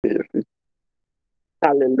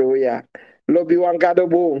Hallelujah. Lobi wan gado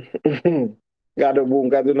boom. Gado boom,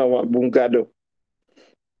 gado na wan boom gado.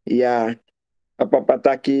 Ya,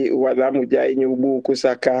 apapataki wadamu jai nyubu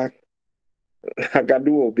kusaka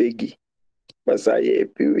agadu obegi. Basa ye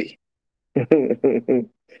piwi.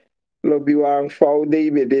 Lobi wan faude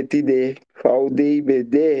ibe de tide. Faude ibe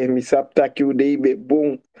de misaptaki ude ibe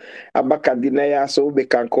boom. Abaka dina ya so ube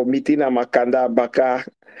kan komiti na makanda abaka.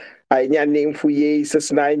 Ainya name fu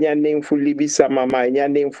Jesus na ainya name fu libisa mama ainya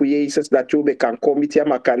name fu Jesus da chube kan komiti ya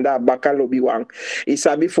makanda abaka lobi wang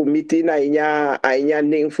isabi fu miti na ainya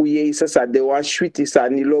name fu Jesus a de wan shwiti sa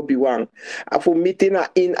ni lobi wang afu miti na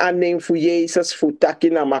in a name fu Jesus fu taki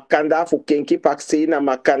na makanda fu kenki paksi na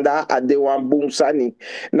makanda a de wan bumsani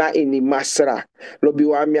na ini masra lobi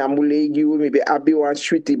wan mi amulegi mi be abi wan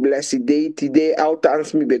shwiti blessi day today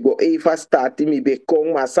outans mi be go eva stati mi be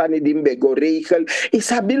kong masani dim be go reichel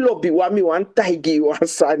isabi lobi wami wan taigi wan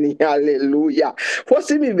sani hallelujah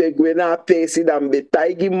fosi mi be gwena pesi dan be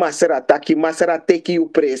taigi masra taki masra teki u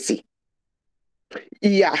presi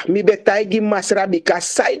iya mi be taigi masra bika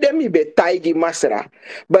saide mi be taigi masra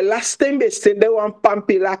but last time be sende wan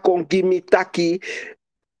pampila kon gimi taki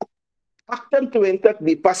akten 20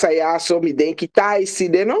 di pasa ya so mi denki tai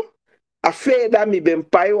side no a feda mi ben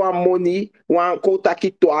pai wan money wan ko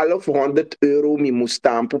taki 1200 euro mi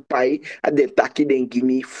mustampu pai a den taki den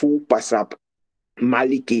gimi fu pasap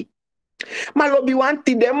maliki malobi wan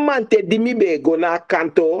ti dem mante di mi be go na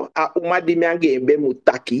kanto a uma di mi ange be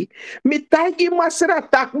mutaki mi taki masra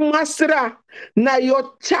tak masra na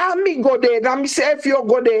yo chami gode na mi sef yo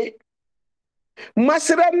gode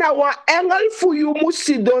masra na wa engel fu yu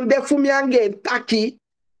musi donde fu mi ange taki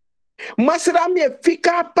masra mi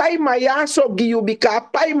fika pai maya so giyubika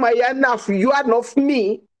pai maya na you are of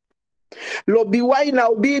me lobi wai na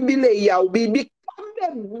ubibi le ya ubibi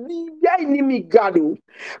kambe biyai ni migadu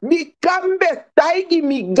bi kambe taigi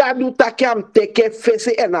migadu takiam teke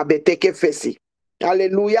fesi enabe teke fesi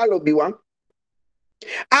hallelujah lobi wan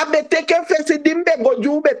abe teke fesi dimbe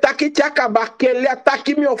goju be taki chaka bakele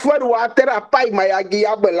taki mi ofer watera pai mayagi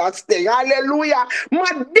abelaste hallelujah ma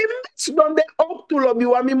dimbe donde oktu lobi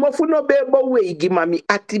wan mi mofu no bebo weigi mami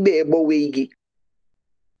ati bebo weigi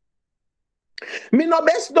mi no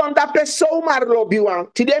bes don da pe so mar lobi wan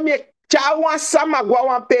tide mi chawa sama gwa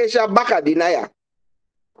wan pesha baka dinaya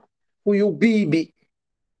fuyu bibi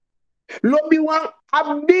lobi wan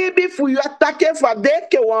abibi fuyu atake fa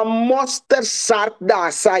deke wan monster sart da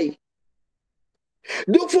sai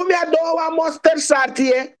du fu mi ado wan monster sart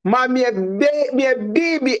ye ma mi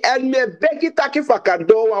bibi en mi beki take fa ka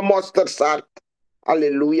do wan monster sart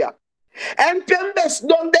hallelujah en pembes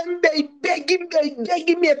don dem be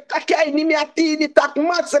begi mi take ai ni mi atini tak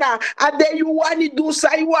masra ade you wani du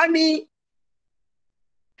sai wani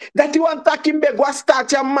that you want taking be go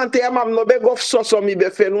start ya mante ya mam no be go soso mi be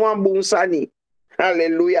fen wan bunsani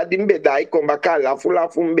hallelujah dimbe dai komba kala fula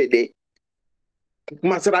fumbede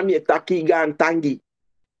masra mi taki gan tangi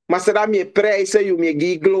masra mi praise you mi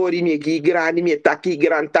gi glory mi gi grani mi taki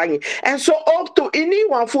gran tangi en so ook to ini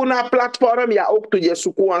wan funa platform ya ook to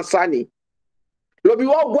Jesu ku ansani lobi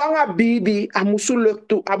wo gwanga bibi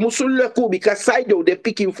amusu leku bika saido de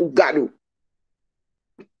pikin fu gado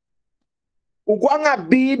ugwanga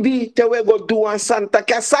bibi tewe go duan santa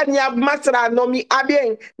kasanya masra nomi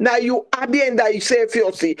abien na you abien da you say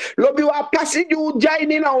fiosi lobi wa pasi ju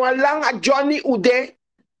jaini na walanga Johnny ude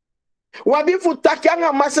wabi fu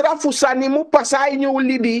takyanga masra fu sanimu pasai ni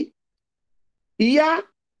ulibi ya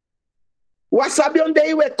wasabi onde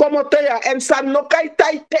iwe komoto ya ensan no kai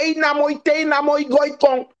tai teina moi goi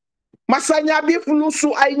kon masanya bi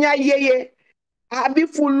fulusu ainya yeye abi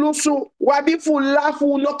fulusu wabi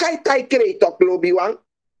fulafu no kai tai kreito klobi wan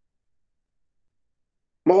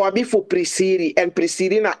ma wabi fu prisiri en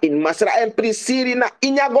prisiri na in masra en prisiri na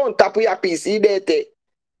inyagon tapu ya pisidete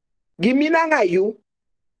gimina nga yu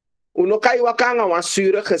uno kai wakanga wan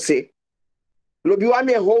sure gese lobi wan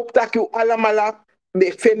me hoop tak u alamala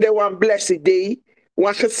be fende wan blessed day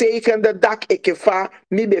wan gezegende dak ekefa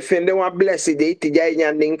mi be fende wan blessed day tija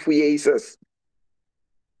inya ning fu Jesus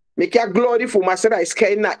make a glory for masra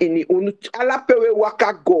iskai na ini unu ala pewe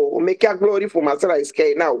waka go make a glory for masra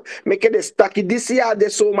iskai now make the staki this year de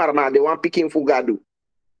so marma de wan pikin fu gadu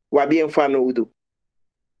wa bien fano udu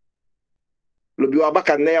lobi wa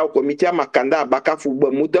baka na ya komiti makanda baka fu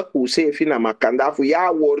ba muda ku se fina makanda fu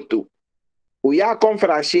ya wortu u ya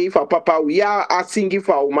conference fa papa u ya asingi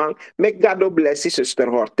fa man make God bless sister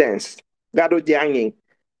Hortense gado diangin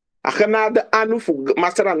akana da anu fu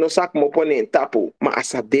masara no sak mo ponen tapo ma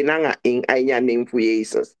asadena nga in ainya ning fu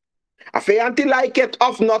Jesus Afe anti like it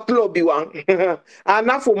of not lobby one.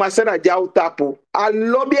 Anafu masera jau tapu. A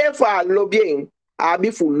lobbying for a lobbying. A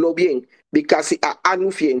be full lobbying. Because a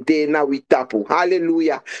anufien day now we tapu.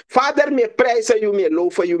 Hallelujah. Father, me praise you, me low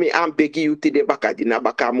for you, me am begging you to the bakadina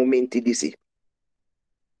baka momenti disi.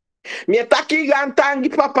 Me taki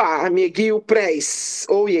gantangi papa, me give you praise.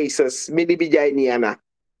 Oh Jesus, me libi jai niana.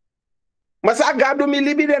 Masa gado me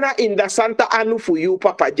libi dena in the Santa anu for you,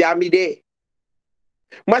 papa jami de.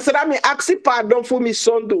 Masra me aksi pardon voor mi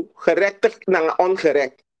zonde, gerechtig na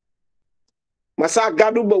ongerecht. Masa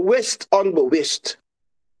gado bewust, onbewust.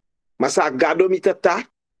 Masa gado mi tata,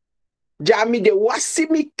 jami de wasi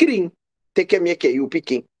mi kring, teke me ke you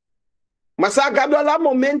picking. Masa gado la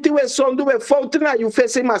momenti we zonde we fout na you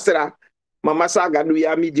fese masra. Ma masa gado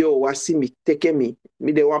ya mi de wasi mi teke mi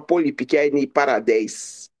de wan poli pike ni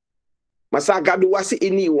paradise. Masa gado wasi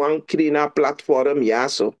ini wan kring na platform ya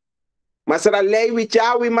so. Masara lei wi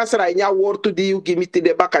chawi masara nya wortu di you gimiti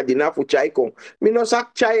de baka dina fu chai kon. Mino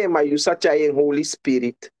sak chai ma you sa chai Holy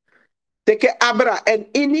Spirit. Teke abra en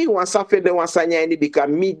ini wan sa fede wan sa nya ni bika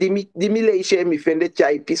mi di mi le ishe mi fende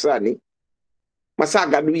chai pisani. Masa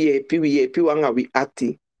gadu ye pi wanga wi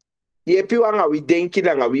ati. Ye pi wanga wi denki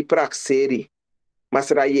nga wi prakseri.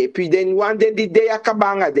 Masara ye pi den wan den di de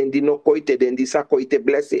yakabanga den di no koite den di sa koite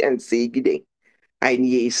blessing and segi den. In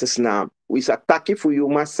Jesus' naam. We sa taki for you,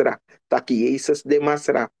 Masra. Taki Jesus de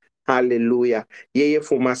Masra. Hallelujah. Yeye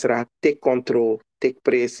for Masra. Take control. Take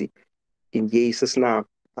praise. In Jesus' name.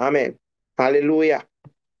 Amen. Hallelujah.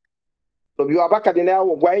 So you abaka de na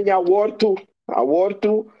wo gwanya wortu. A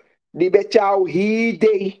wortu. Di bechao hi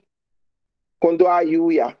day. Kondo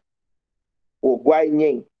ayuya. O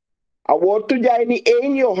gwanya. A wortu jaini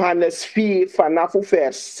 1 Johannes 4 vanaf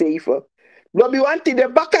vers 7. Lobby wanti de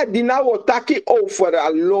baka dina wo taki over a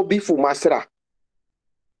lobby fu masra.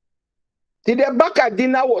 Ti de baka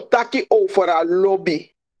dina wo taki over a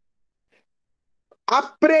lobby. A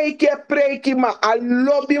preiki ma a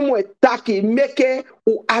lobby mo taki meke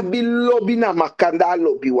u abi lobby na makanda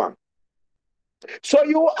lobby wan. So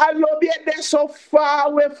you a lobby de so far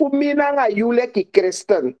away fu mina nga yule ki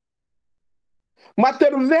Christian. Maar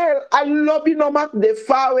terwijl a lobby no mak de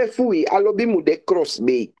far away fu a lobby mu de cross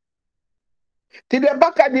bay. Tide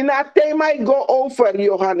baka dina thema go over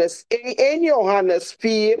Johannes 1 Johannes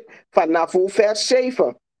 4 vanaf vers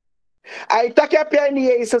 7. Hij tak in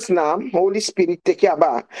Jezus naam, Holy Spirit teke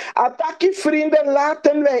ba. Ataki vrienden,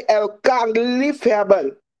 laten wij elkaar lief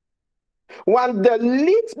hebben. Want de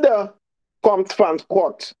liefde komt van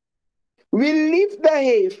God. Wie liefde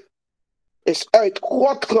heeft, is uit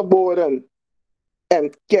God geboren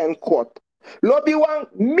en kent God. Lobi wan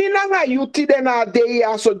minanga yuti de na de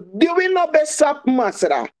ya so di we no be sap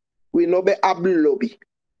masra. We no be ab lobby.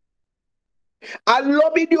 A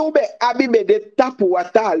lobby di ube abi be de tapu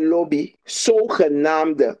wata lobby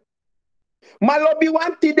zogenaamde. Maar lobby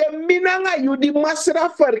wan ti de minanga yu di masra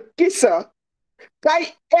verkiezen.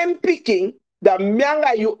 Kai empicking da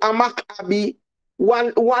mianga yu amak abi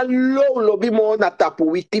wan low lobby mo na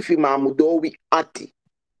tapu witi fi mamudo wi ati.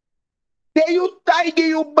 Te you tiger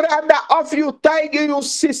you brother of you tiger you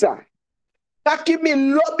sister. Taki mi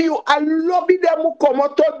lobby you a lobby demu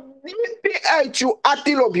komoto dipi uit you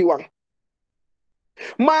ati lobby wan.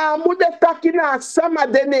 Ma mude taki na sama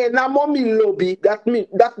dene na momi lobby that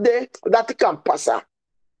kan passa.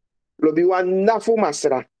 Lobby wan nafu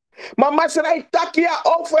masra. Ma masra taki ya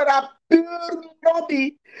over a pure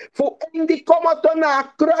lobby fu indi komoto na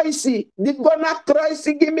kruisi. Di go na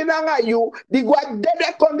kruisi gimina nga yu. Di go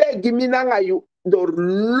dede konde gimina nga yu. Door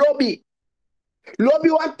lobby. Lobby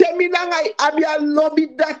wan temina nga abia lobby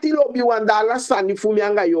dati lobby wan da la sani fumi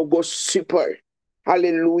nga yu go super.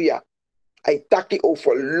 Hallelujah. I taki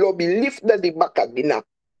over lobby lift di bakadina.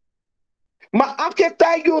 Maar ake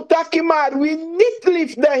tagi taki maar we niet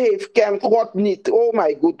liefde heeft, ken God niet. Oh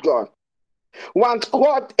my good God. Want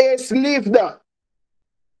God is liefde.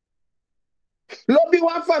 Lobby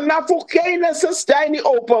wan vanaf voor Genesis tiny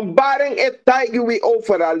openbaring et tagi we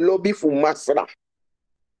over a lobby voor masra.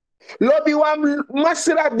 Lobby wan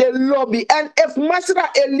masra de lobby. En if masra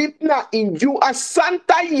elipna in you a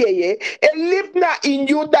santa yeye, elipna in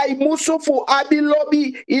you dai musu fu abi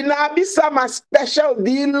lobby, in abi sama special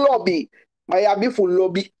di lobby. Maar ya bi fu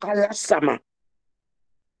lobby ala sama.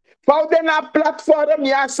 Fouden na platform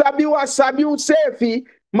ya sabi wa sabi u sefi,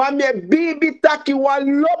 maar me bibi taki wa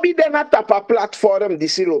lobby de na tapa platform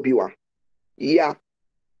disi lobby wa. Ja.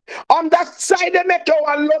 Omdat side meke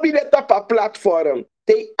wa lobby de tapa platform,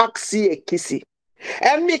 te actie e kisi.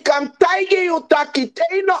 En mi kan taige you taki,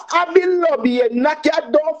 te no abi lobby e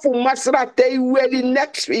nakya do fu masra te weli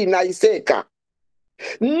next week na iseka.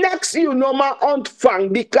 Next you no ma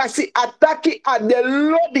ontvang because hij attacki at the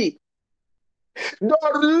lobby.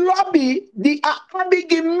 Door lobby die a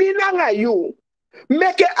abigi minanga you.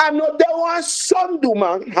 Make another one sondu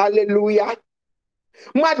man. Hallelujah.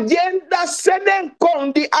 Maar den da senen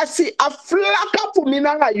kon di asi a flaka fu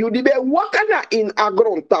minanga you di be wakana in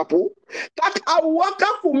agron tapu. Tak a waka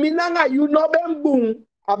fu minanga you no ben boom.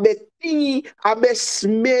 Abe tingi, abe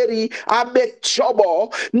smeri, abe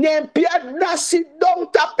chobo. Nempia nasi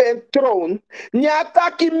don tapen tron.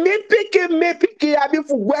 Nyataki mepiki abi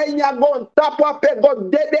fu gwenya gon tapu ape go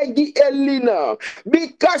dedegi Elina.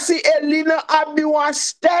 Because Elina abi wan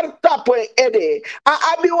ster tapu ede. A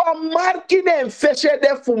abi wan marki den feshe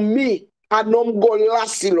de fu mi. Anom go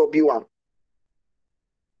lasi lobi wan.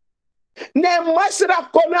 Ne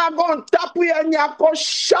masra kona gon tapu ya nyako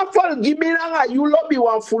shuffle giminanga you lobby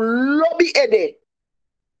wan fu lobby ede.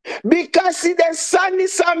 Because the sani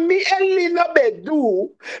sami elina be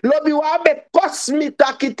do lobby wa be kosmi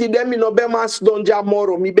takiti de mi no be mas donja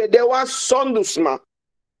moro mi be de wa sondusma.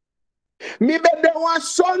 Mi be de wa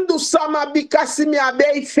sondusama because mi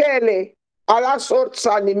abe fele. Ala sort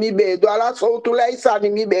sani mi be do ala sort ulai sani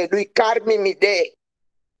mi be do ikarmi mi de.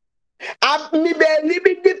 Ab mi be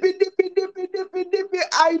libi dipi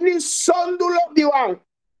I ni sondulo biwang.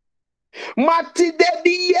 Mati de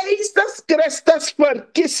di Jesus Christus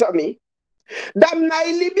verkissami. Dan na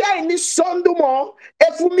ilibia ini sondumo.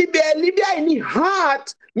 Efu mi be libia ini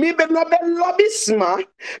heart. Mi be no be lobisma.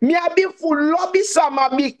 Mi abi fu lobisama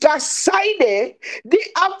mi kasaide. Di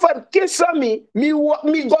averkissami. Mi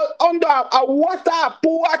go under a water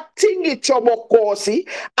puwa tingi chobo kosi.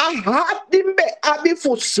 A heart dimbe abi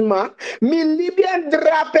fu sma. Mi libian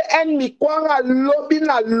drape en mi kwanga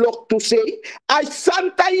lobina lok to say. I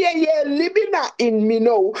santa ye libina in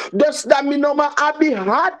mino. Dus da minoma abi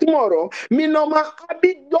heart moro. Minoma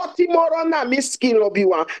abi doti moro na miskin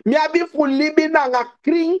lobiwa. Mi abi fu libina nga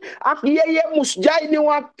kring. Ak ye musjai ni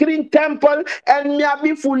wa kring temple. En mi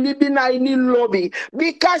abi fu libina ini lobby.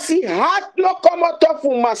 Because he heart no komoto fu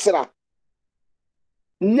masra.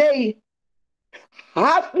 Nee.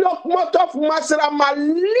 Heart no komoto fu masra. Ma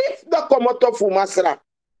lift the komoto fu masra.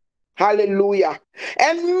 Hallelujah.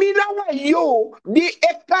 And minanga yo di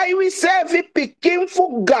ekaiwi servi pikin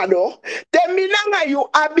fu gado. Te minanga yo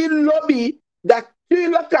abi lobby that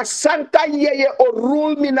ka santa yeye o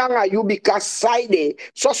rule minanga you because side.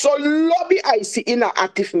 So lobby I see in a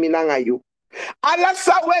active minanga you. Ala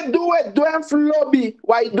sa we do en lobby.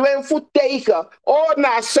 Why doen fu take? Oh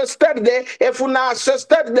na sister de. If na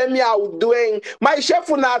sister de mi au doen. My chef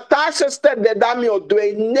na ta sister de da mi o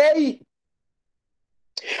doen. Nee.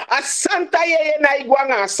 A santa yeye na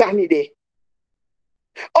igwanga asani de.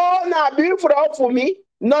 Oh na be for me.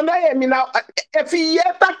 No, ye me now. If he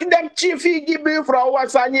tak them chief, he give me for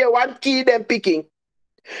wasanye one key them picking.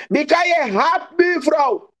 Because ye heart be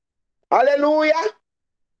frau. Hallelujah.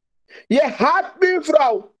 Ye heart be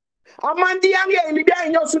frau. Amandi yang ye libya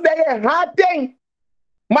in your suda ye heart thing.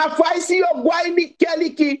 Ma faisi yo gwaini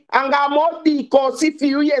keliki anga modi kosi fi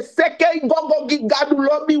you ye seke gogo gigadu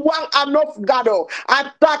lobby one enough gado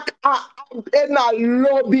attack a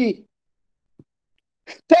lobby.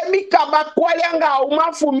 Temi kaba kwalanga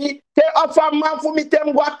umafumi te ofa mafumi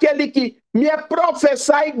temgwa keliki mi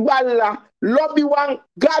professor igbala lobby wan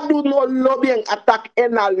gadu no lobby and attack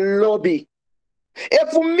ena lobby.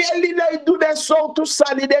 If merely they do the so to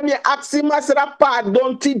sani them ye aximas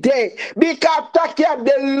pardon today because attack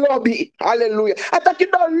the lobby. Hallelujah. Attack the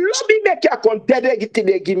lobby make ya contende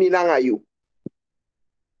today give me nanga you.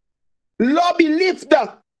 Lobby lift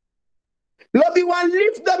up. Lobby wan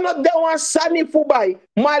lift them not the one sunny fubai.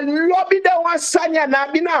 My lobby the one sanya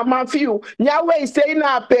na bina manfiu. Nyawe say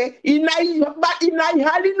na pe inai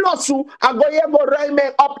hali nosu agoye go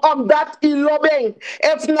raime up that in lobbying.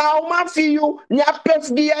 If now manfiu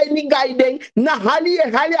nyapes dia ni guiding na hali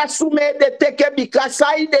asume de teke because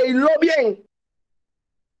I de lobbying.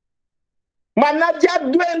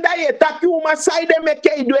 Manager duenda ye taki uma side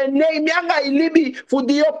meke duen ne mianga ilibi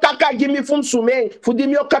fudi yo kaka gimi fum sume fudi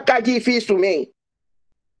mi yo kaka gi fi sume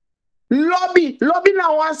lobby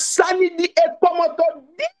na wan sani di ekomoto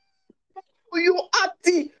di you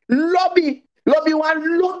ati lobby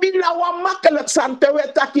wan lobby na wan makala sante we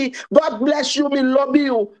taki God bless you me lobby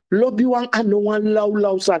you lobby wan ano wan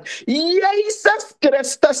law san Jesus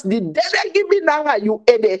Christus di dede gibi nanga you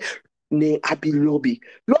ede ne abi lobby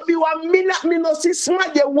wa mina minosi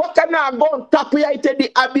sma de waka na go tapu ya ite di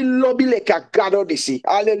abi lobby le ka gado disi.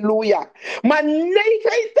 Hallelujah. Man ne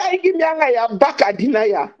ka ite mi anga ya baka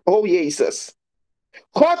dinaya. Oh Jesus.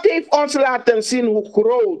 God heeft ons laten zien hoe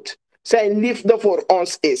groot zijn liefde voor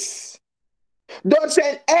ons is. Door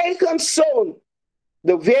zijn eigen zoon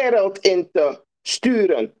de wereld in te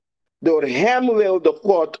sturen. Door hem wilde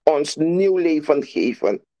God ons nieuw leven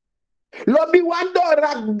geven. Lobby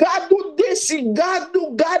wandora gadu desi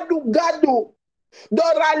gadu.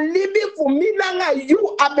 Dora libi fu minanga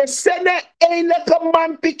yu abesene eneke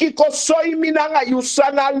man piki ko soy minanga yu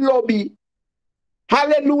sana lobby.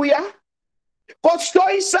 Hallelujah. Ko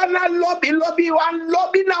soy sana lobby wan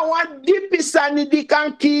na wan dipi sani di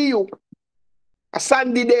kan kiyu.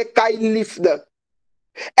 Asandi de kai liefde.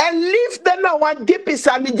 En liefde na wan dipi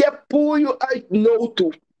sani je puyu uit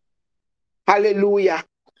notu. Hallelujah.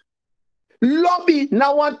 Lobby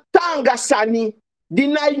na wan tanga sani.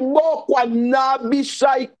 Dinai mo kwa nabi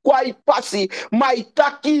sai kwai pasi.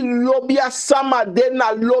 Maitaki lobby asama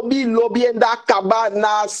dena lobby enda kaba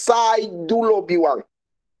na sai du lobby wan.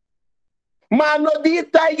 Mano di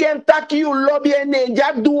tayen taki you lobby ene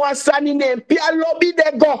ja duwa sani ne pia lobby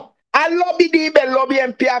de go. A lobby di be lobby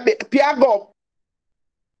en pia go.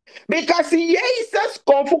 Because Jesus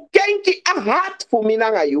kon fu kenki a hat fu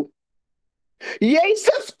minanga you.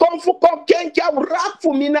 Jesus kon fu kon kenki a rap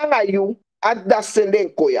fu minanga you. At da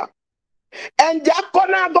senden koya. En ja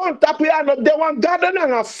kona gon tapiano de wan gada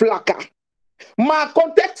nga flaka. Ma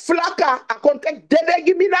kontek flaka, a kontek dede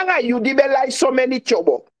giminanga you di be like so many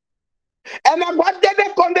chobo. En a gwa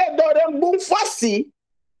dede konde dore mbun fasi,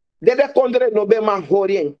 dede kondre no be man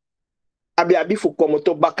horien. Abi abi fu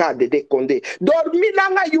komoto baka dede konde. Dor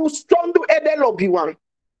minanga you stondu ede lobi wan.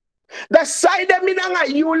 Da side minanga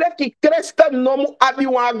you leki kresta nomu abi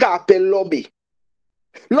wan agape lobby.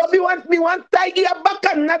 Lobby want me one tagi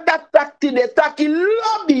abaka nada takti de taki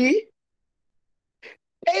lobby.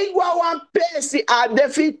 Egwa wan pesi a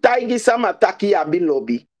defi tagi sama taki abi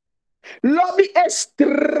lobby. Lobby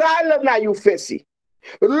estrale na you fesi.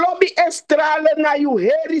 Lobby estrale na you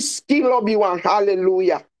heri ski lobby wan.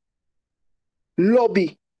 Hallelujah.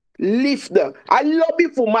 Lobby. Liefde. A lobby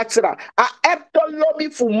fu masra. A epto lobby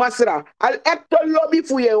fu masra. A epto lobby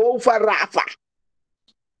fu Jehovah Rafa.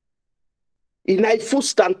 Inai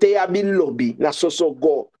fustante ya bi lobby na soso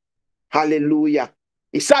go. Hallelujah.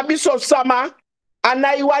 Isabi so sama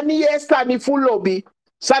anaiwani esta ni fu lobby.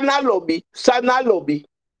 Sana lobby.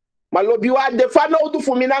 Ma lobby wa defano udu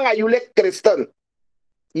fu minanga yule Christian.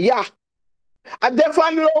 Ya. A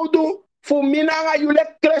defano udu fu minanga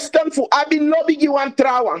yule Christian fu abi lobby gi wan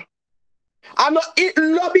trawan. Ano it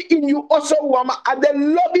lobby in you also wama. A de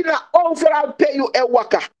lobby na overall pay you e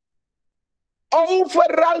waka.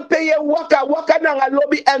 Overal peye waka na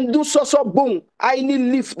lobby and do so boom. I need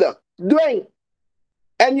lifter. Doing.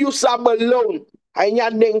 And you sab alone. I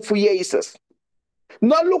need name for Jesus.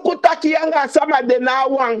 No lukutaki yanga sama de na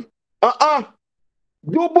wang.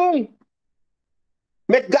 Do boom.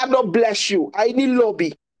 May God not bless you. I need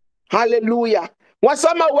lobby. Hallelujah.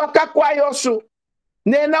 Wasama waka kwa yosu.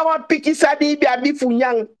 Nena wa piki sadi bi abifu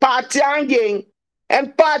nyang. Party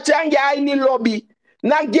and party I need lobby.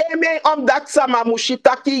 Na gaming dat sama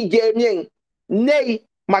mushitaki gaming. Nee,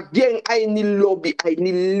 maar gang I need lobby, I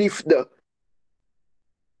need liefde.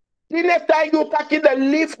 Die tijd taki de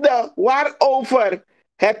liefde waarover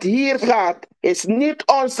het hier gaat, is niet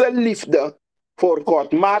onze liefde voor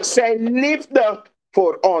God, maar zijn liefde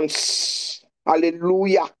voor ons.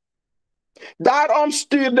 Halleluja. Daarom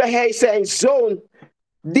stuurde hij zijn zoon,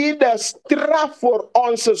 die de straf voor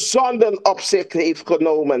onze zonden op zich heeft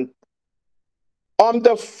genomen.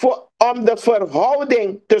 Om de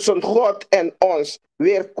verhouding tussen God en ons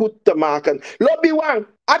weer goed te maken. Lobby wang,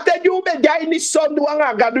 ate you be jai ni sondu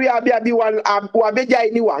wanga gadu ya bi wan wabe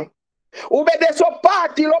jai ni wang. Ube de so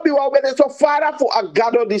party lobby wa ube de so fara fu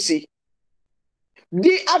agado disi.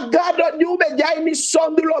 Di agado di ube jai ni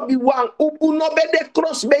sondu lobby wang ubu no be de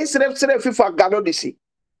cross base ref fu agado disi.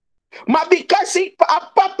 Ma bikasi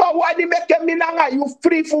a papa wani meke minanga you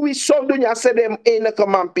free fu wi sondu nya sedem ene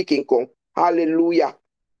kaman picking kong. Hallelujah.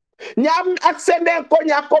 Nyam aksenden ko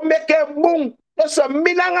nya ko meke bung so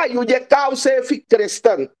minanga yu je kause fi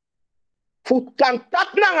Christian. Fu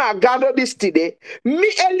kantak nanga gado distide. Mi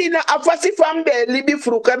elina afasi fambe libi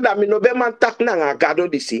frukanda mi no be man tak nanga gado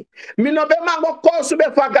disi. Mi no be man go kosu be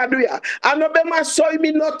fa gado ya. Ano be man soy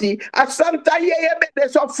mi noti. A santa yeye be de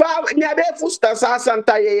so fa nyabe fusta sa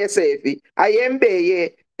santa yeye sefi. Ayembe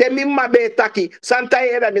ye. Temi mabe taki. Santa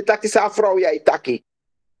yeye da mi taki sa frau ya itaki.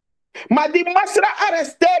 Ma di masra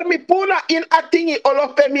arrester mi puna in atingi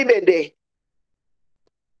olope mi bede.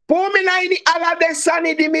 Pumi na ini ala de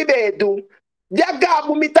sani di mi bedu.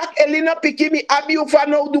 Diagabu mi tak elina piki mi abi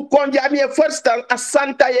ufano du konja mi first time a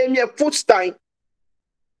santa ye mi first time.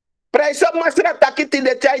 Presa masra takiti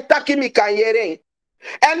de chai taki mi kan yeren.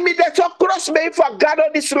 En mi de so cross me for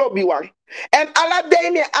gado dis lobby wan. And Allah day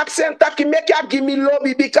me accent taki make ya give me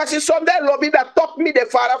lobby because it's Sunday lobby that talk me the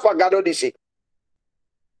father for God this.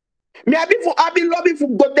 Me abi lobby for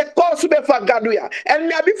God the cause be for God ya. And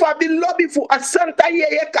me abi lobby for a Santa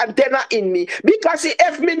ye container in me because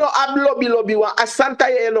if me no ab lobby one a Santa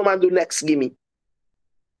ye no man do next give me.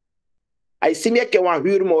 I see me ke wan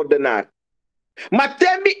huur me ordenaar. Maar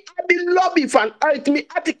temi abi lobby van uit me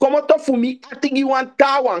ati komoto fu mi ati gi wan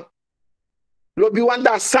tawan. Lobby wan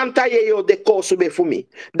da Santa ye yo de kosu be fu mi.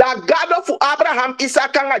 Da God of Abraham,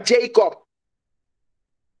 Isaac and Jacob.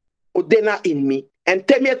 Odena in me. En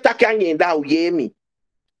temi takanye da u ye mi.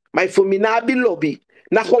 Maar fu mi na abi lobby.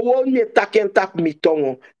 Na gewoon ye taken tap mi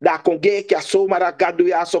tongo. Da konge kia so mara gado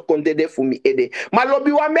ya so konde de fu mi ede. Maar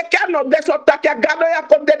lobby wan meka no deso takya gado ya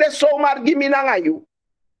konde de so mar gimi na ngayu.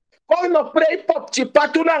 Ko no pray pop chi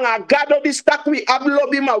patuna nga gado di stak we ab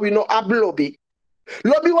lobby ma we no ab lobby.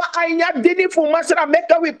 Lobby wa ainya dini fu masra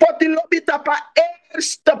meka we poti lobby tapa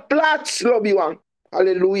eerste plaats lobby wan.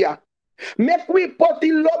 Hallelujah. Make we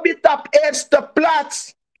poti lobby tap eerste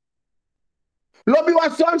plaats. Lobby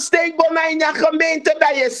was soms steek gona in je gemeente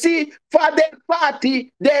dat je ziet van de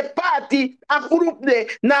party, a groep de,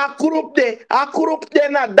 na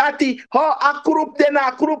dati, a groep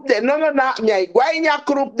de, no, nyai, gwa in je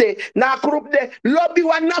groep de, lobby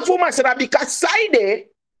wa na fumas rabika saide,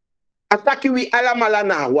 ataki wi alamala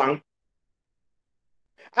na wang.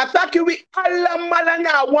 Ataki wi alamala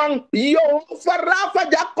na wang, yo, farafa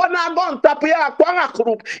jakona gon tapuya kwanga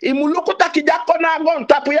groep, imuluku taki jakona gon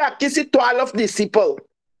tapuya kisi 12 disciple.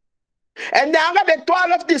 And then the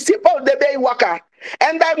 12 disciples de be waka.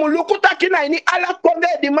 And I mulukuta kina ini ala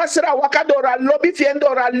konde di masra waka dora lobby fien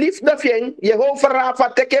dora lift the fien Yehova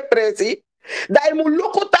fa teke presi. Dai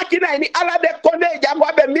mulukuta kina ini ala de konde jambo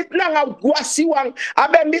abe mitna nga guasiwang,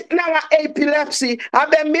 abe mitna nga epilepsy,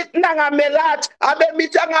 abe mitna nga melat, abe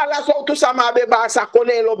mitna nga la so tu sama abe basa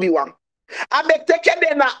kone lobby wang. Abe teke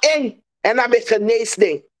de na eng en abe genees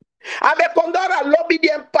ding. Abe kondora lobby di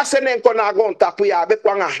empasenen kona gon tapuya abe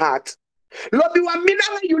kwanga hat. Lobby wa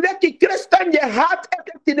minanga yule ki Christian je hat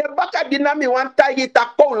ete tide baka dinami wan taigi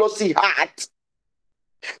ta kolo si hat.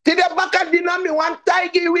 Tide baka dinami wan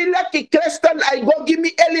taigi wile ki Christian I go give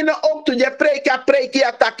me elina op to je preki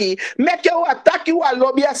ataki. Meke u ataki wa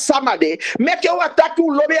lobby ya samade. Meke u ataki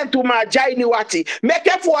u lobby entu majai ni wati.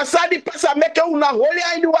 Meke fu asadi pasa meke u na holi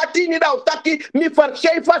ni wati ni da utaki mi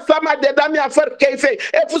verkeifa samade da mi a verkeife.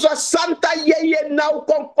 Efu so santa yeye na u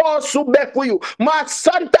konko subeku yu. Ma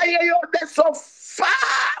santa yeye de so far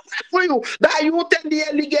for you. Da you ten di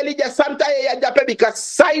eligeli je santa yeye jape bika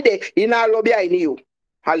side ina lobby ya ini yu.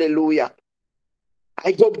 Hallelujah.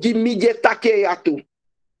 I go give me je take yatu.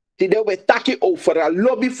 Tide we take over a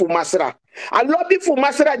lobby fu masra. A lobby fu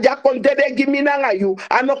masra ja kontede gimi nanga yu.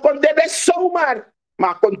 Ano kontede soumar.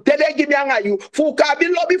 Ma kontede gimi nanga yu. Fu ka bi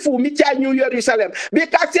lobby fu micha New Jerusalem.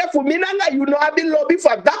 Because if fu minanga yu no abi lobby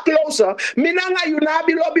for that closer. Minanga yu no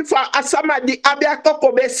abi lobby for asamadi abi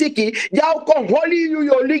akoko besiki. Ja ko holy yu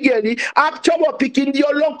yo ligeli. Ab chobo pikin di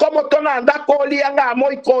yo long komo tona anda koli anga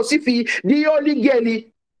moi kosifi di yo ligeli.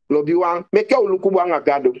 Lobby wan meke uluku wanga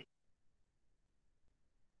gado.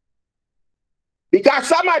 Because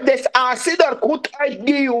some of this are considered good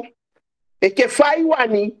idea. Eke fai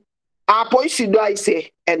wani apo isido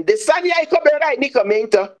aise. And the sanya ikobera ini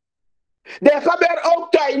komenta. De kober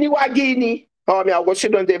okta ini wagini. Oh mi ago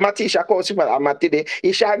sidon de mati isha ko si pa amati de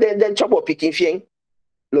isha den chobo pikin fien.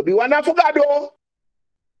 Lobby wana fugado.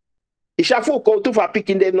 Isha fu ko tu fa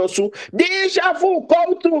pikin de nosu. De isha fu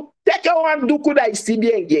ko tu take one duku da isi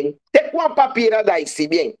bien gen. Take one papira da isi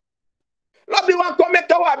bien. Lobby wan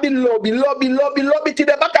komeka wa bi lobby ti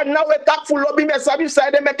de baka na we tak fu lobby me sabi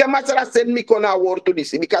side make masara send me kona word to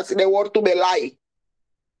this because the word to be lie.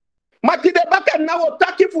 Ma ti de baka na wo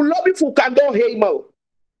taki fu lobby fu kando heimo.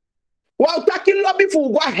 Wa taki lobby fu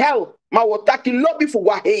gwa hell, ma wo taki lobby fu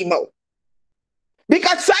gwa heimo.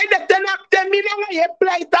 Because side the ten million ye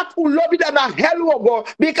play tak fu lobby da na hell wo go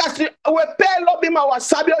because we pay lobby ma wa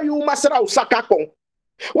sabi you masara usaka kon.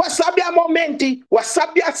 Wasabia momenti,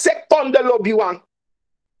 wasabia seconde lobby wan.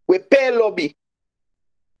 We pay lobby.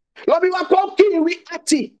 Lobby wan koki we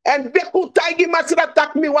ati. And beku taigi masira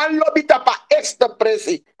attack me one lobby tapa extra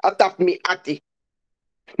presi attack me ati.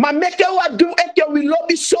 Maar meke wa do eke we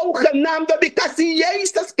lobby so genaamde because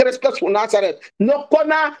Jezus Christus van Nazareth. No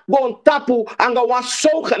kona gon tapu anga wan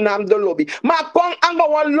so genaamde lobby. Maar kon anga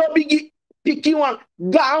wan lobby gi piki wan,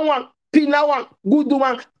 ga wan, pina wan, gudu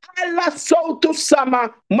wan. Alla sautu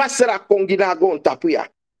sama masra kongina gon tapuya.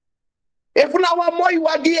 Efuna wa moi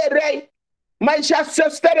wagi erei. Maisha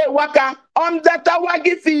sestere waka. Data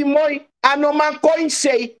wagi fi moi. Anoma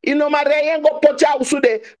koinsei, inoma reyengo pocha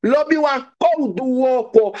usude, lobby wan koudu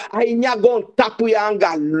woko, ainyagon tapu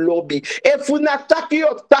yanga lobby. Efuna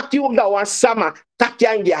taki uga wan sama, taki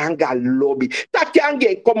ange anga lobby. Taki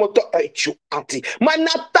ange komoto echu ati. Mana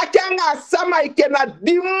taki anga sama ikena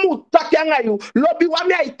dimu taki anga yu, lobby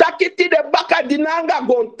wame ay taki ti de baka dinanga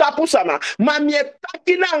gon tapu sama. Mamie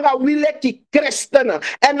taki nanga wile ki krestena.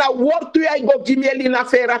 En na wortu ya go gimieli na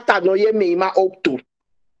ferata no ye meima ook toe.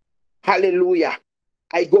 Hallelujah.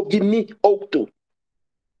 I go give me ook toe.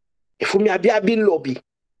 If me abi lobby.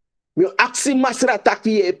 Me aksi masra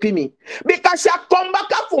taki ye pimi. Because ya come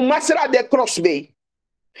back for masra de crossbay.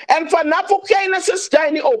 En vanaf ook geen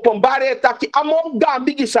stijni openbare taki. Among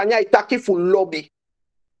gambi gisanya taki fu lobby.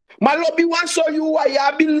 Maar lobby wan so you wa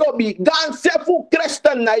ya bi lobby. Dan sefu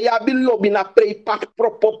Christen na ya bi lobby na prei pat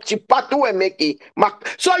propop chi patu e meki.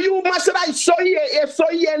 So you masra so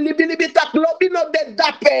ye libi tak lobby no de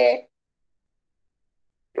dape.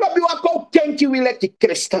 Lobby wa ko kenki wile ki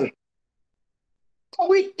Christen. Ko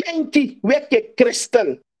we kenki weke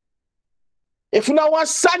Christen. If na wan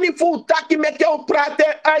sani fu taki meke o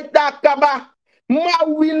prate aita kaba. Ma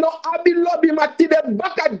we no abi lobby matide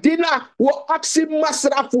baka dina wo aksi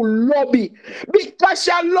masra fu lobby. Because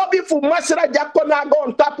ya lobby fu masra jakona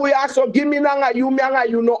go tapu ya so gimi nanga you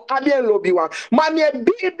no abi lobby wan. Manye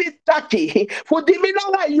bibi taki fu dimi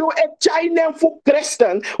nanga you e chainen fu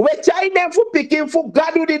Christian we chainen fu pikin fu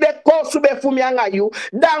gadu di de kosu be fu mianga you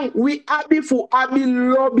dan we abi fu abi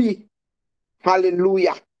lobby.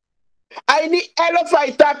 Hallelujah. I need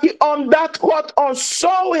elofai taki on dat God on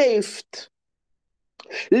zo heeft.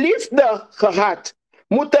 Liefde gehad,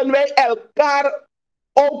 moeten wij elkaar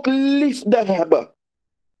ook liefde hebben.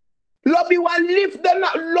 Lobby wan liefde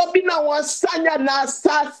na lobby na wan sanya na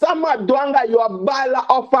sa sama doanga yo bala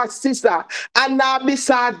ofa sisa anabi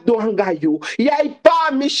sa doanga yo. Yai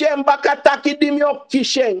pa mishen bakataki dimyo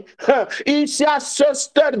kishen. Isya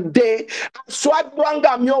sister de swat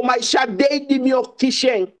doanga myo maisha de dimyo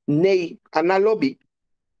kishen. Nee, ana lobby.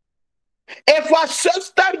 If a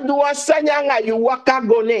sister do a sanyanga you waka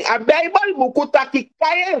gone, a Bible buku taki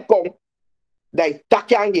kayen kom, dai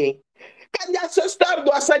takange. Kan ya sister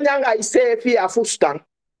do a sanyanga ise fi a fustan,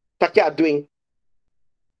 taki a doing.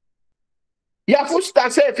 Ya fustan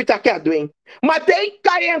se fi taki a doing. Matei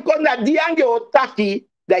kayen kom na diange o taki,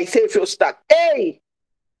 dai se fi o stak. Hey!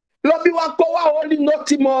 Lobby wan kowa holy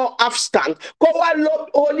notimo afstand. Kowa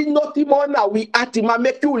holy notimo na we atima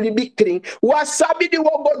make you libi kring. Wasabi di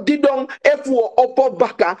wogo didong efu opo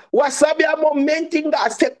baka. Wasabi a momenting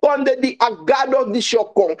a seconde di agado di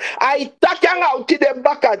shokong. Ai takang auti de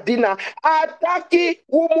baka dina. Ataki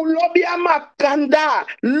umu lobby amakanda.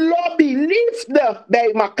 Lobby liefde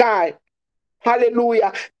bij makai.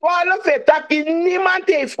 Halleluja. 12 etaki niemand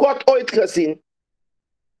heeft God ooit gezien.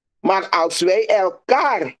 Maar als wij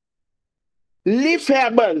elkaar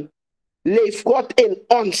liefhebben, leeft God in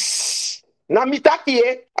ons.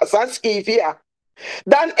 Namitakie, asans evia.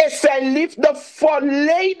 Dan is zijn liefde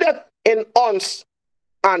volledig in ons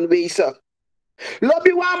aanwezig.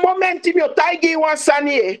 Lobby wan momenti mi otaigi wan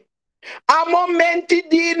sanie. A momenti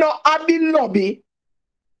di no abi lobby.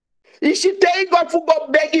 Ishi teigo fugo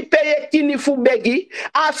begi peye kini fu begi.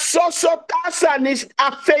 A soso tasanis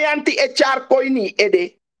a feyanti e charkoini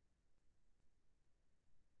ede.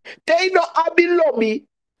 Teigo abi lobby.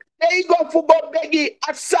 Teigo fugo begi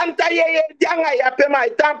a santa ye dianga ya pema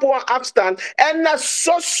itampu an afstand. En na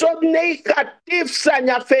soso negatief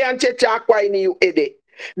sanya feyanti charkoini you ede.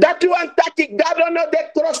 Dat u an taki gado no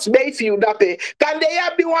de cross bij you dape. Kan de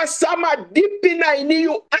ya bi wan sama dipina ini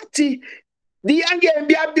you ati. Di yange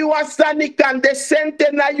mbia bi wan sani kan de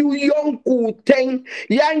sente na you yonku ten.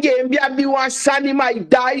 Yange mbia bi wan sani ma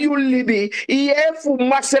da you libi. Iefu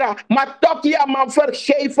masra. Ma toki ya man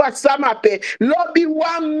vergeven samape. Lobby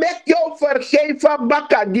wan make you vergeven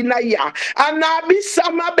baka dinaya. Anabi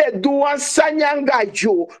sama be du wan sanyanga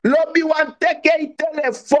jo. Lobby wan teke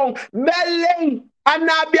telephone. Beleng.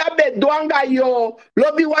 Anabia be doanga yo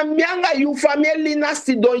lobi wa mianga yu family na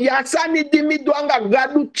sido ya asani dimi doanga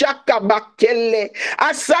gadu chaka bakele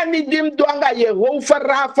asani dim doanga Yehova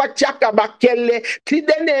Rafa chaka bakele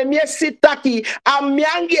tidene mie sitaki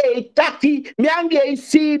amiange itaki miange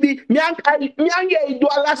isibi miange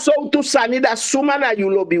idwala soutu sanida sumana yu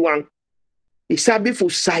lobi wan isabi fu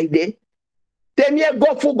saide temie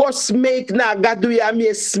go fu go smake na gadu ya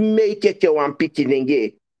mie smake ke wan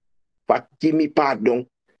pikinenge. Give me pardon.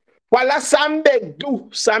 Wala sambe du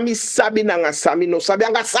sami sabi nanga sami no sabi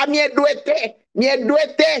anga sami edwete mi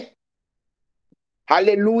edwete.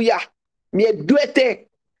 Hallelujah. Mi edwete.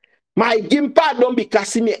 My give pardon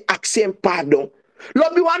because me accent pardon.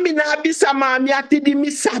 Lobby wan mi na abisa ma mi ati di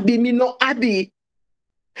mi sabi mi no abi.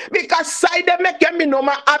 Because side make me no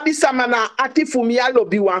ma abisa mana ati fumia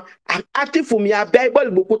lobby wan. Ati fumia Bible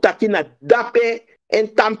buku takina dape en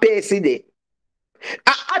tampe eside.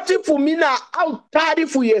 Ati fumina autari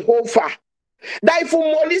fu Yehova. Dai fu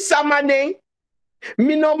moli samane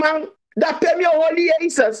mi no man da pemi holy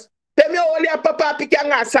Jesus. Pemi holy a papa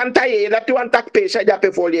pikanga santa ye that you want tak pesha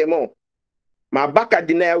jape folie mo. Ma baka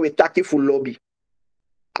dinaya we taki fu lobby.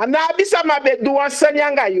 Ana abisa ma be duwan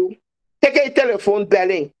sanyanga you. Take a telephone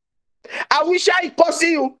belling. I wish I could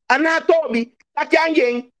see you. Ana tobi.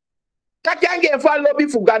 Takiangen fa lobby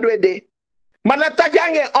fu gadwede. Mana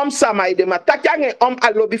takiangen samaide. Ma takiangen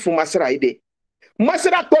a lobby fu masraide.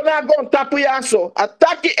 Masra kona gon tapu yaso.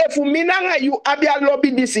 Ataki efu minanga you abia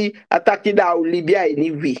lobby disi. Ataki da u Libya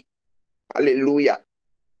inivi. Hallelujah.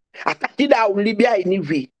 Ataki da u Libya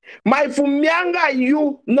inivi. My fumianga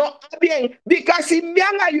you no bien because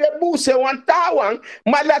mianga you ebuse wantawan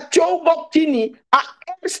mala chobo kini a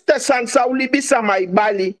esta sansa ulibisa my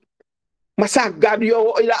bali masa God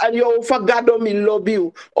yo fagado me love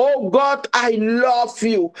you. Oh God, I love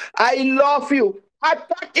you. I love you.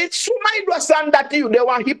 Attack it sumai do san that you they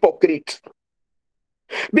want hypocrite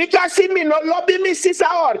because me no lobby me sisa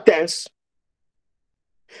Hortense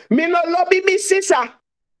me no lobby me sisa.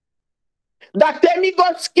 Dat temi go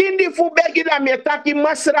skindi fu begi na mi taki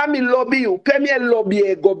masra mi lobby you. Pemi lobby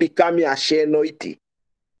e go bikami a she noiti.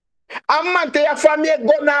 Amante ya famie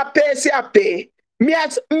go na pe si a pe.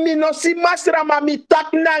 Mi no si masra ma mi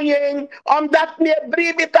tak na yen. Dat mi e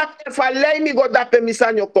bri mi tak e fa lei mi go da pe mi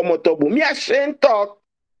sanyo komotobu. Mi a shen talk.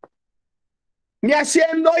 Mi a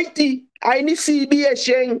shen noiti. I ni si bi e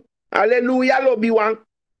shen. Hallelujah lobby wan.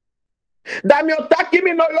 Da mi otaki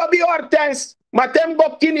mi no lobby Hortense. Matem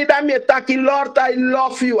bokini da mi ataki Lord, I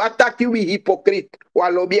love you. Ataki we hypocrite.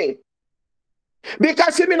 Walo bien.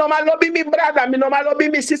 Because mi no ma lobby mi brother, mi no ma lobby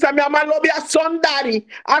mi sister, mi ma lobby a sondari.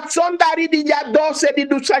 A sondari di ya 12 di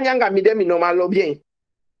dusanyanga mi de mi no ma lobby bien.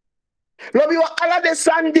 Lobby wa ala de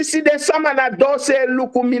san disi de sama na 12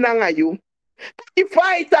 luku minanga you. If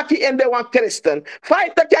I taki and they want Christian,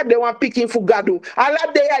 fight taki and they want picking fugadu,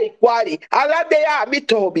 ala de ya ikwari, ala de ya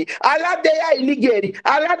bitobi, ala de ya iligeri,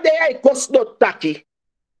 ala de ya ikosdo taki.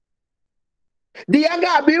 Di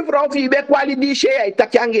yanga abi from fi be kwali di she ya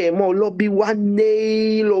itaki ange mo lobby one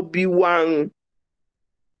ne lobby one.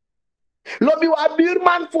 Lobby wa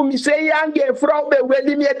birman fu mi se yange from be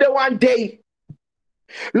wedi mi de one day.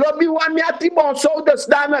 Lobby wan mi ati bon soldiers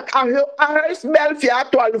danak a huis bel fi a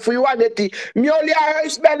 12 fu waneti mi oli a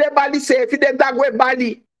huis bel e bali se fi de dagwe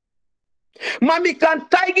bali mami kan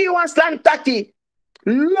taigi wan san taki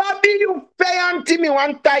lobby you fayanti mi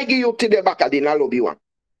wan taigi you ti de bakadina lobby wan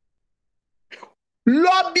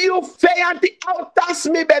lobby you fayanti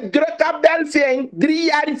autas mi be druka bel fi 3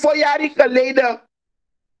 jari 4 jari geleden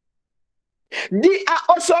di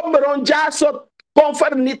a oso bronja so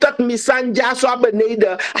Confer niet dat misanja so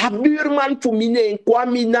beneden. A buurman voor mine kwa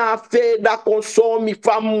mina fe da consomi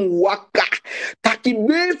fam waka. Taki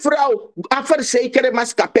buurvrouw a verzekeren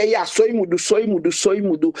maatschappij ja soy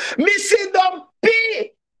mudu. Missie don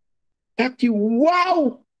pi. Taki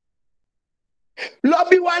wow.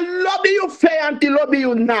 Lobby you vijand, lobby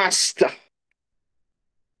you naast.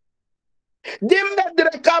 Dimbe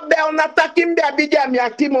dreka bel na takim be abidia mi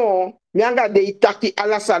atimo. Mianga de itaki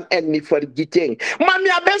alasan en mi vergieting. Maar mi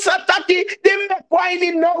abesa taki dimbe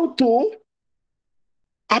kwaini no tu.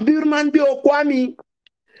 Aburman bi okwami.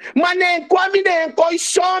 Mane kwami de koi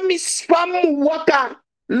somi spam waka.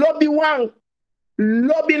 Lobby wang.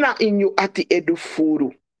 Lobby na inyu ati edu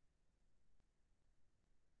furu.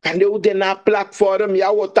 Kande ude na platform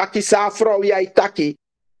ya wotaki sa afro ya itaki.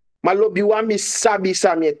 Ma lobby wan mi sabi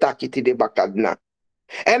sa mi etaki ti de bakadna.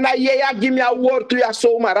 En na ye ya give me a word to ya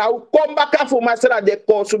so mara. Kom baka fu masra de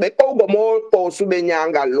kosu be kogo mo kosu be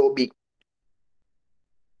nyanga lobby.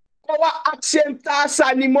 Kowa accenta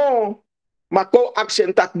sanimo. Ma ko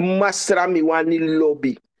accenta masra mi wani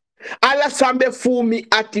lobby. Ala sambe fumi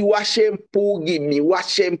ati washempugi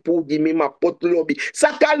mi ma pot lobby.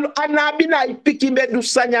 Saka anabi na ipiki medu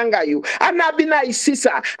sanyanga yu. Anabi na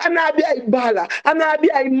isisa. Anabi na ibala. Anabi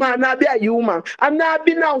na ima. Anabi na yuma.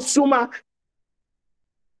 Anabi na usuma.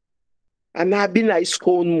 Anabi na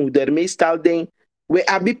schoonmoeder. Meestal denk we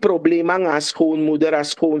abi problema nga schoonmoeder, a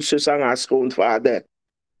schoonzus, a schoonvader.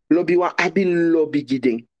 Lobby wa abi lobby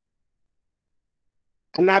giding.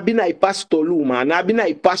 Anabi na ipastolu ma. Anabi na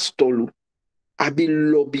ipastolu. Abi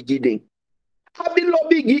lobby giding. Abi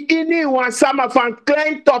lobby gi ini wan sama van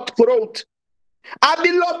klein tot groot. Abi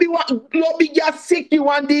lobby ga siki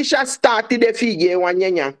wan disha start de fige wan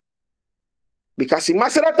nyanya. Because si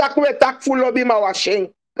masra tak we tak fu lobby ma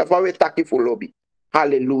washing. Kafa we taki fu lobby.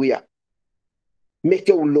 Hallelujah. Make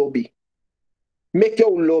your lobby. Make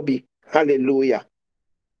your lobby. Hallelujah.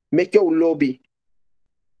 Make your lobby.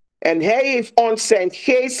 En hij heeft ons zijn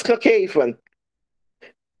geest gegeven.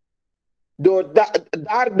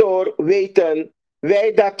 Daardoor weten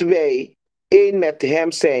wij dat wij één met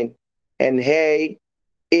hem zijn. En hij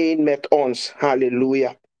één met ons.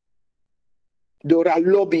 Halleluja. Door een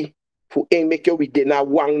lobby. Voor één met jou wie de na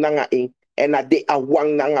wang nanga één. En na de a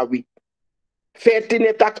wang nanga wie.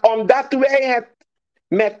 14 dat omdat wij het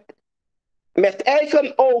met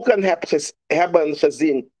eigen ogen hebben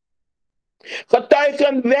gezien.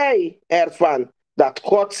 Getuigen wij ervan dat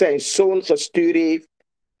God zijn zoon gestuurd heeft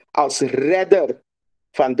als redder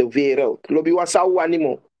van de wereld. Lobi wasa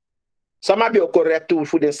wanimo. Sama bi okoretu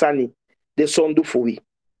fu de sani de sondu fui.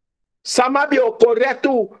 Sama bi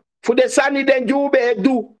okoretu fu de sani den jube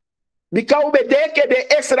edu. Bika ube deke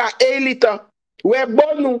de Israelita. We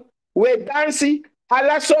bonu, we dansi,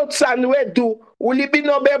 ala sot san we du.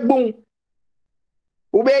 Ulibino be boom.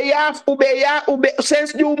 Ube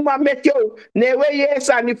since you ma metyo ne we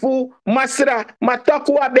yesa ni fu masra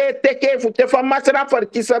mataku abe teke fu te fa masra for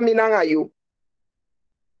kisa minanga you.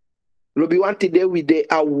 Lobi wanti de we de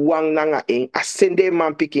a wang nanga en asende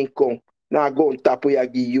man pikin kong na go tapu ya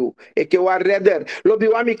gi you. Eke wa redder. Lobi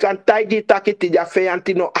wami kan taigi takiti ja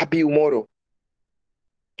feyantino abi umoro.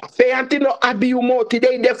 Feyantino abi umo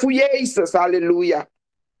today de fu Jesus. Hallelujah.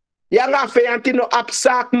 Yanga feyantino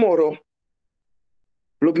apsak moro.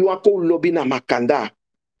 Lobi wako lobi na makanda.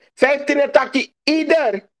 15 taki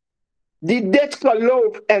ieder die dit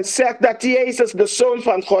gelooft en zegt dat Jezus de Zoon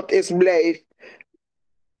van God is, blijft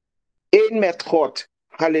één met God.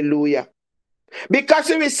 Halleluja.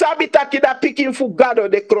 Because we sabi taki da pikin fu gado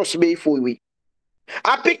de cross be fu we.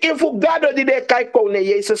 A pikin fu gado di de kai kone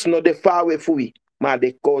Jezus no de fawe fu we. Maar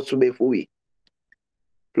de cross be fu we.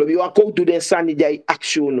 Lobi wako do den sani jai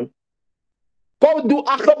action. Ko do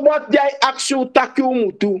akabot jai action taki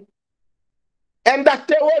umutu. En dat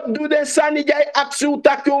te ook do den sani jai action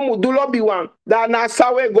taki umutu lobi wan. Da na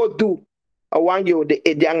sawe go do. A wan yo de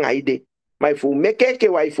edianga ide. Maar fu mekeke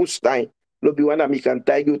wa ifu stein. Lobi wana mi kan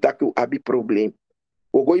taigi taki abi problem.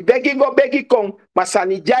 Ogo go begi kong.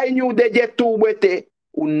 Masani jai nyu de je tu wete.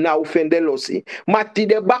 Una ufende losi. Mati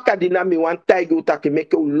de baka dina mi wan taigi taki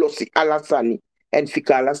meke u losi alasani. En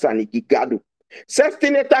fika alasani gigadu.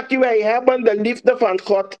 16 taki wij hebben de liefde van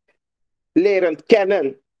God leren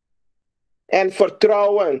kennen en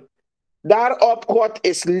vertrouwen. Daarop God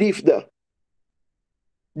is liefde.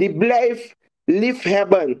 Die blijft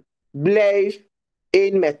liefhebben, blijft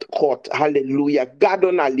één met God. Halleluja.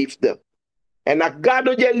 Gado na liefde. En na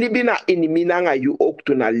gado je libi na iniminanga you ook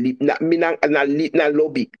to na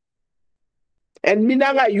lobby. En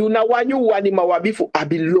minanga you na wanyu wani mawabi fu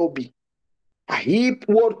abi lobby. A hip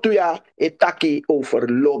woord to ya etaki over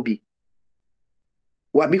lobby.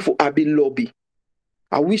 Wabi for abi lobby.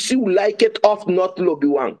 I wish you like it of not lobby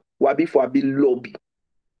one. Wabi for abi lobby.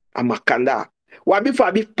 Amakanda. Wabi for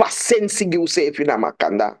abi pasensi you say if in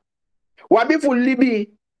amakanda. Wabi for libi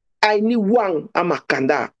I need one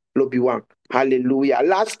amakanda lobby one. Hallelujah.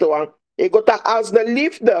 Last one. Ik got als de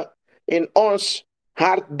liefde in ons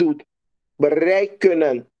hart doet bereik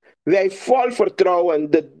kunnen. Wij vol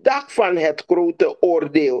vertrouwen de dag van het grote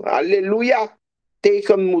oordeel. Halleluja.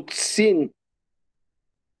 Tegen moet zien.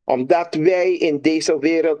 Omdat wij in deze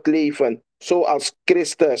wereld leven. Zoals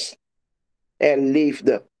Christus er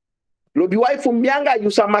leefde. Lobi wai fu mianga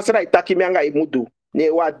yusa masra itaki mianga imudu.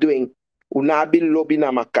 Ne wat doing. Unabi lobi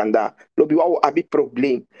na makanda. Lobi wau abi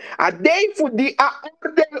probleem. A day fu di a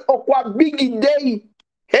oordeel okwa bigi day.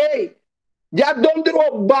 Hey. Ja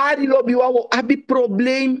dondro bari lobi wau abi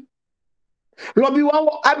probleem. Lobi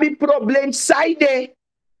wao abi problem side.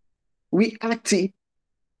 We ati.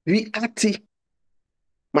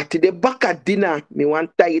 Mati de baka dina mi wan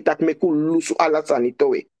tayi tak meku lusu ala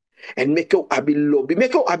sanitowe. En meko abi lobby.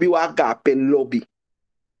 Meko abi wa agape lobby.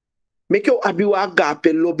 Meko abi wa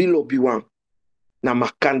agape lobby wan. Na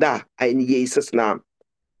makanda in Jesus naam.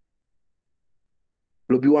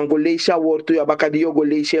 Lobby wan go leisha wortu ya baka diyo go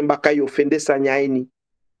leisha mbaka yo fende sanyaini.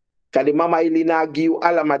 Kade mama ili na giu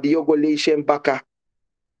ala madiyo go leisha mbaka.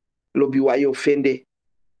 Lobi wa yo fende.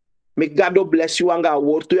 May God bless you anga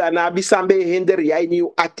wortu ya na bisambe hinder ya ni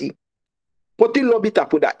ati. Poti lobi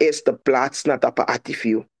tapu da eerste plaats na tapa ati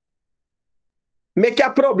fiu. Make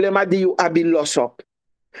a problema di you abi loss up.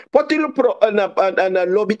 Poti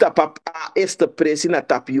lobi tapa eerste presi na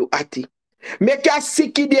tapu you ati. Make a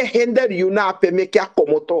siki de hinder you na pe make a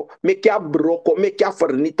komoto, make a broko, make a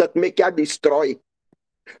vernietigd, make a destroy.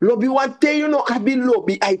 Lobby one day you know abi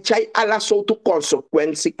lobby I chai ala so to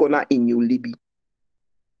consequence kona in you libi.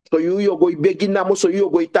 So you go begin na mo so you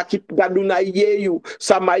go itaki gaduna ye you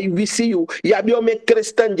sama wisi you ya bi o me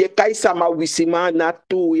Christian je kai sama wisi ma na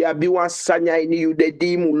tu ya bi wan sanya ini you de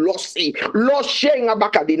dimu losi loshen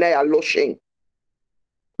abakadina ya loshen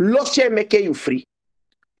make you free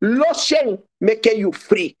loshen make you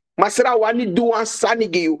free masra wani do wan sani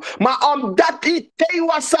gi you ma that it tell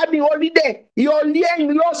you sani holiday your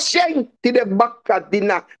lien loshen ti de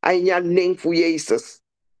bakadina anya name for Jesus.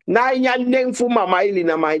 Na nya nengfu mama ili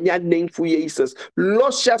na ma nya nengfu Jesus.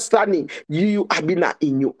 Losha sani you abina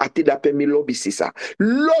inyu atida pe mi lobby sisa.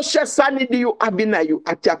 Losha sani di you abina you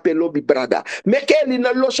atiape lobby brother. Make eli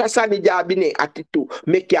na losha sani ja abine atitu.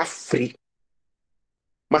 Make ya free.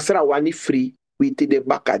 Masra wani free witi de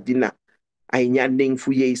bakadina. Ay nya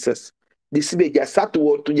nengfu Jesus. Disibe ja satu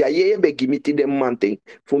wotu ja yeye be gimiti de mountain.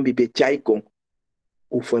 Fumbi be chaikon.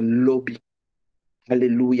 Ufa lobby.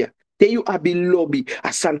 Hallelujah. Te you abi lobby.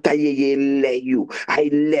 Asanta ye lay you. I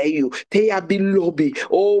lay you. Te abi lobby.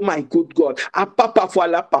 Oh my good God. A papa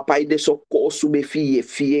fwala papa ide so kosu be fiye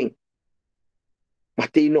fiyen. Ma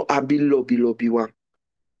te no abi lobby wan.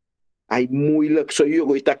 Ay moeilijk. So you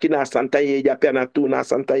go itaki na asanta ye jape na tu na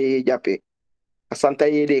asanta ye jape.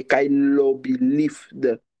 Asanta ye de kai lobby lift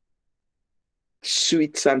the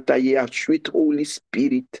sweet Santa ye, sweet Holy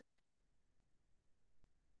Spirit.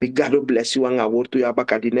 May God bless you and award to your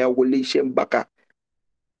baka dine ugoleshem baka.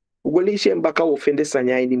 Ugoleshem baka ofende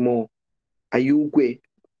sanya anymore. Ayugwe,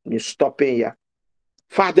 you stopping ya.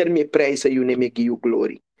 Father, me praise you, me give you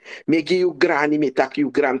glory. Me give you granny, me tak you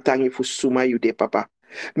gram tangi fu suma you de papa.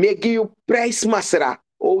 Me give you praise, masra.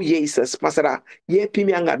 Oh Jesus, masra. Ye pi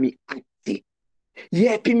mi anga mi ati.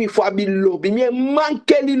 Ye pi mi fwa bi lobby. Me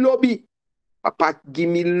manke li lobby. Papa, give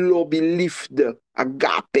me lobby lift the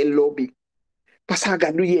agape lobby.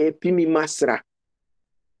 Pasaga du ye pi mi masra.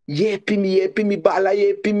 Ye pi mi bala,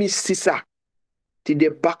 ye pi mi sisa. Ti de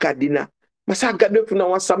baka dina. Masa gade funa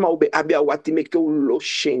wan sama ube abia wati meke u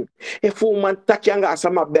loshen. E fu man takyanga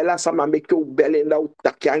asama bela sama meke u bele nda u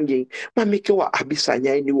takyange. Ma meke wa abisa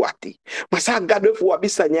nyaini wati. Masa gade fu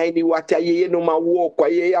abisa nyaini wati ayeye no ma woko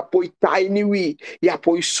ayeye ya po itaini wi. Ya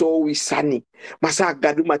po iso wi sani. Masa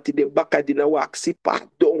gadu mati de baka dina wa aksi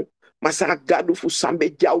pardon. Masa gadu fu sambe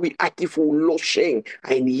jawi ati fu loshen.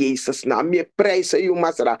 Aini Jesus na me praise you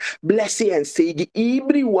masara. Blessing and say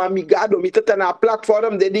ibri wa mi gado mi tata na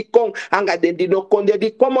platform de di kong anga de di no kon de di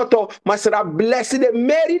komoto masara bless de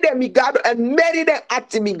marry de mi gado and marry de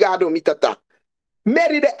ati mi gado mi tata.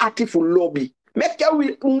 Marry de ati fu lobby. Make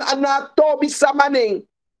we na tobi samanen.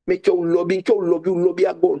 Make you lobby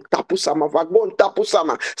agon tapu sama vagon tapu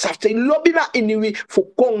sama. Safte lobby na iniwi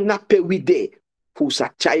fu kong na pe we de. Fu sa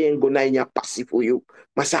chayengo na inya pasi for you.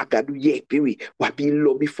 Masaka du yepiwi. Wabi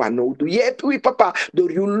lobby fano du yepiwi papa.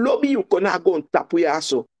 Do you lobby you kona agon tapu ya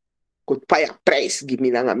aso. Kot paya price give me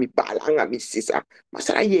nga mi bala nga mi sisa.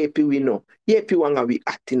 Masara yepiwi no. Yepi wanga wi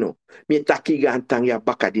atino. Mi takiga antang ya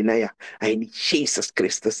bakadina ya. In Jesus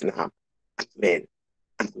Christus name. Amen.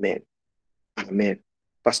 Amen. Amen.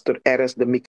 Pastor Ernst the